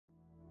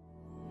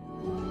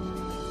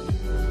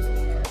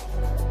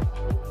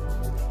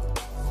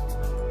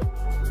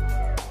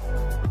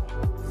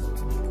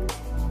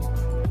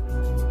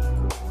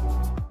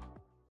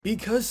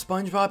Because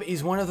SpongeBob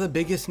is one of the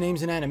biggest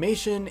names in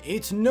animation,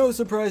 it's no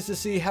surprise to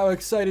see how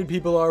excited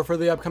people are for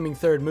the upcoming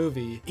third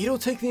movie. It'll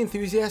take the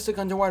enthusiastic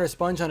underwater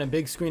sponge on a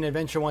big screen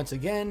adventure once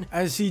again,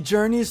 as he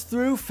journeys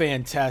through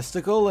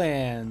fantastical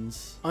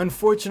lands.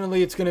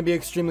 Unfortunately, it's going to be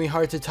extremely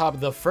hard to top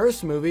the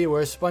first movie,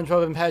 where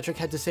SpongeBob and Patrick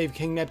had to save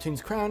King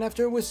Neptune's crown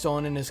after it was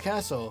stolen in his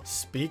castle.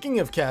 Speaking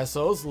of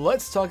castles,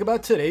 let's talk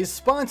about today's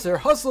sponsor,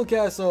 Hustle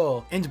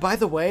Castle! And by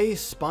the way,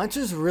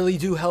 sponsors really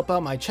do help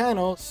out my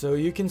channel, so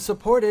you can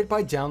support it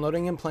by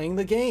downloading and playing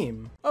the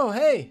game. Oh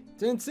hey,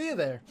 didn't see you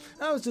there.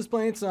 I was just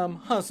playing some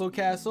Hustle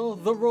Castle,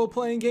 the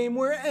role-playing game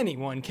where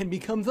anyone can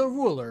become the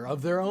ruler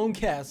of their own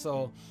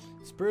castle.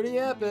 It's pretty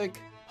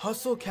epic.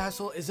 Hustle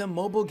Castle is a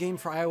mobile game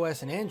for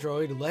iOS and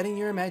Android, letting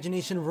your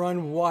imagination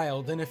run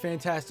wild in a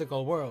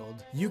fantastical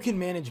world. You can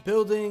manage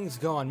buildings,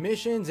 go on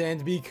missions,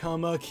 and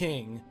become a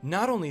king.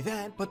 Not only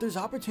that, but there's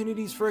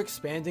opportunities for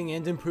expanding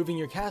and improving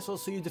your castle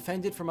so you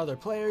defend it from other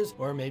players,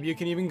 or maybe you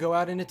can even go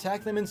out and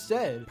attack them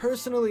instead.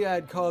 Personally,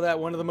 I'd call that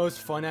one of the most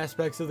fun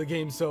aspects of the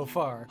game so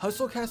far.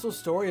 Hustle Castle's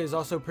story is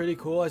also pretty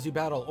cool as you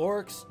battle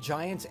orcs,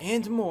 giants,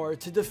 and more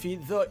to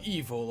defeat the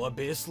evil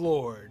Abyss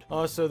Lord.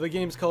 Also, the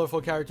game's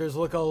colorful characters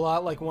look a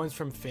lot like ones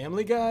from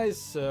Family Guy,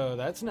 so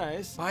that's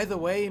nice. By the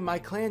way, my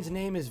clan's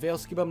name is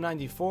Vailskibum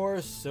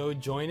 94, so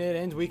join it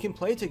and we can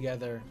play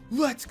together.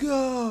 Let's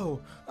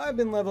go! I've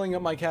been leveling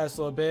up my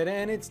castle a bit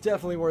and it's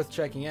definitely worth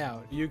checking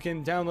out. You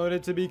can download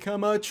it to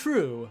become a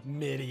true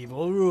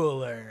medieval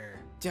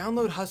ruler.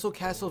 Download Hustle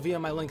Castle via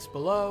my links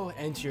below,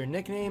 enter your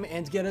nickname,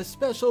 and get a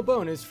special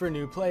bonus for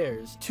new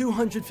players.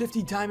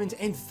 250 diamonds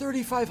and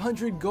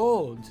 3,500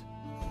 gold.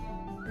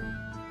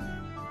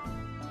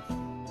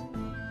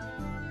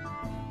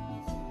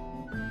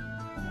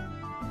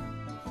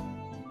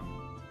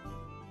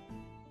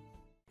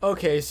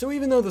 Okay, so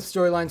even though the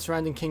storyline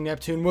surrounding King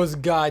Neptune was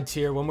god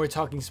tier when we're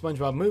talking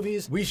SpongeBob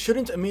movies, we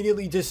shouldn't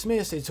immediately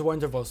dismiss It's a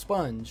Wonderful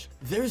Sponge.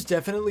 There's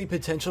definitely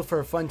potential for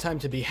a fun time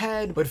to be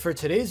had, but for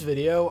today's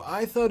video,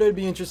 I thought it'd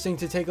be interesting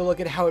to take a look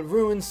at how it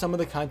ruins some of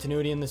the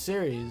continuity in the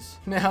series.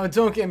 Now,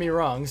 don't get me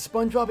wrong,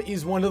 SpongeBob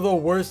is one of the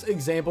worst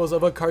examples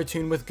of a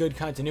cartoon with good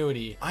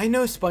continuity. I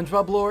know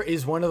SpongeBob lore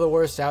is one of the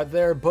worst out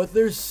there, but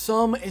there's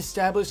some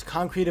established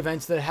concrete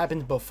events that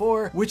happened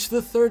before, which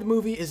the third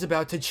movie is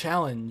about to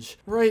challenge.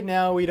 Right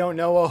now, we don't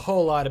know a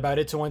whole lot about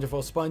It's a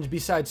Wonderful Sponge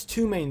besides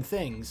two main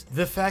things.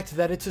 The fact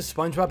that it's a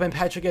SpongeBob and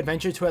Patrick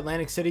adventure to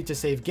Atlantic City to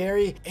save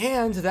Gary,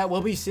 and that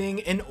we'll be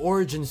seeing an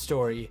origin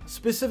story.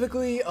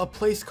 Specifically, a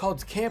place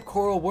called Camp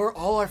Coral where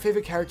all our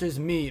favorite characters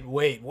meet.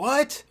 Wait,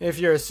 what? If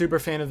you're a super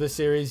fan of the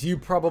series, you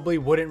probably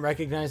wouldn't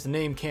recognize the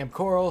name Camp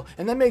Coral,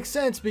 and that makes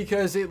sense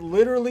because it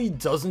literally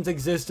doesn't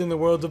exist in the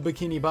world of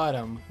Bikini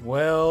Bottom.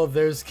 Well,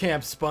 there's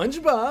Camp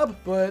SpongeBob,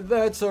 but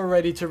that's a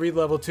Ready to Read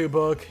Level 2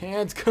 book,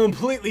 and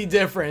completely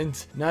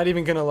different. Not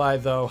even gonna lie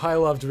though, I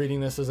loved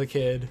reading this as a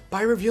kid.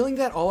 By revealing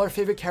that all our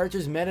favorite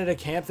characters met at a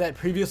camp that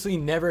previously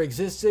never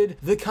existed,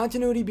 the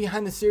continuity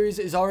behind the series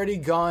is already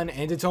gone,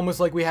 and it's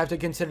almost like we have to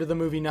consider the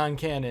movie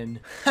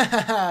non-canon.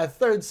 Hahaha,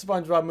 third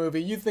SpongeBob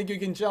movie, you think you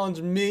can challenge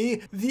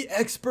me, the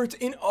expert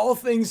in all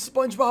things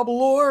SpongeBob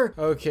lore?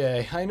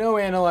 Okay, I know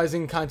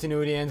analyzing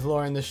continuity and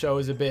lore in the show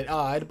is a bit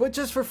odd, but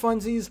just for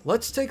funsies,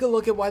 let's take a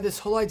look at why this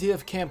whole idea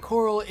of Camp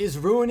Coral is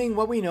ruining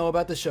what we know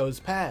about the show's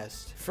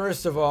past.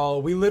 First of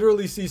all, we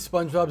literally see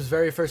SpongeBob's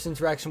very first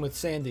interaction with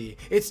Sandy.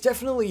 It's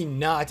definitely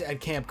not at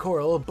Camp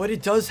Coral, but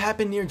it does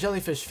happen near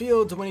Jellyfish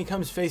Field when he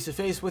comes face to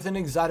face with an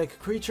exotic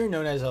creature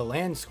known as a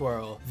land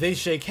squirrel. They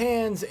shake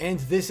hands, and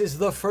this is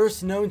the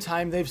first known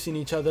time they've seen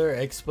each other,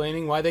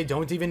 explaining why they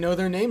don't even know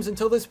their names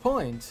until this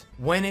point.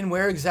 When and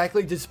where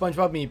exactly did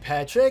SpongeBob meet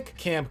Patrick?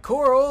 Camp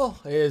Coral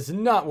is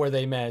not where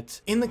they met.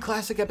 In the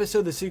classic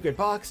episode The Secret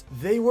Box,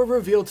 they were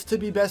revealed to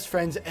be best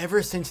friends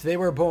ever since they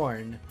were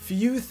born.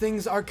 Few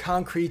things are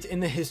concrete in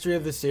the history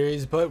of the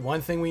series, but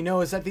one thing we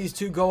know is that these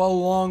two go a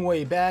long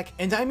way back,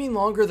 and I mean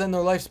longer than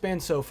their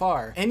lifespan so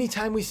far.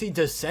 Anytime we see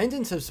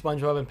descendants of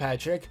SpongeBob and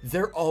Patrick,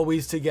 they're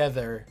always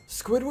together.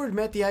 Squidward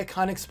met the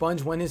iconic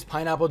Sponge when his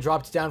pineapple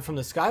dropped down from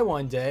the sky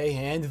one day,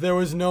 and there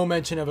was no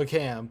mention of a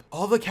camp.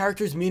 All the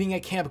characters meeting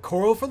at Camp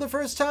Coral for the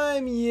first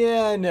time?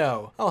 Yeah,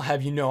 no. I'll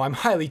have you know I'm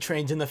highly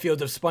trained in the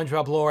field of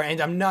SpongeBob lore, and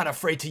I'm not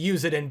afraid to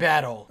use it in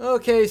battle.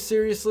 Okay,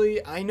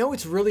 seriously, I know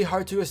it's really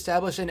hard to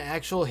establish an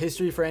actual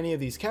history for any of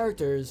these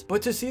characters,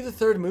 but to see the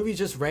third movie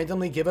just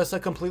randomly give us a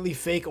completely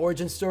fake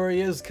origin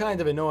story is kind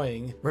of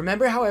annoying.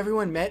 Remember how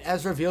everyone met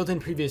as revealed in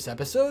previous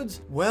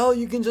episodes? Well,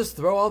 you can just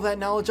throw all that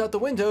knowledge out the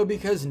window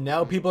because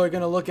now people are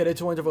gonna look at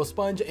It's a Wonderful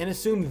Sponge and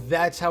assume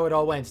that's how it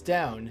all went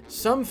down.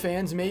 Some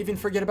fans may even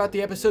forget about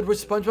the episode where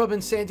SpongeBob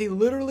and Sandy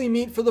literally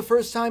meet for the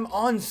first time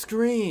on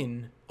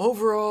screen.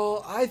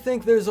 Overall, I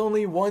think there's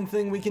only one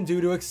thing we can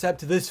do to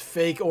accept this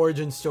fake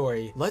origin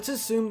story. Let's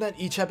assume that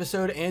each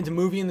episode and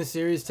movie in the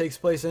series takes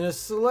place in a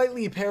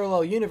slightly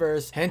parallel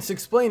universe, hence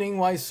explaining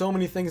why so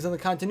many things in the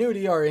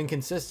continuity are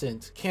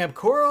inconsistent. Camp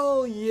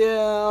Coral?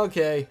 Yeah,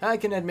 okay, I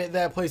can admit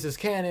that place is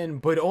canon,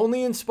 but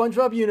only in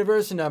SpongeBob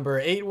universe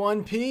number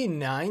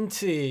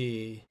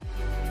 81P9T.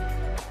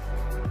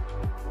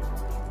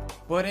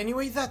 But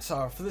anyway, that's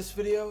all for this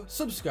video.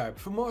 Subscribe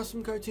for more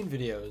awesome cartoon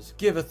videos.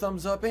 Give a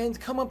thumbs up and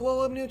comment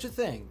below, let me know what you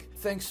think.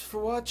 Thanks for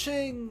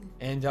watching,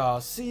 and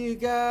I'll see you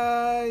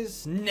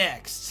guys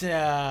next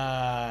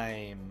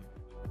time.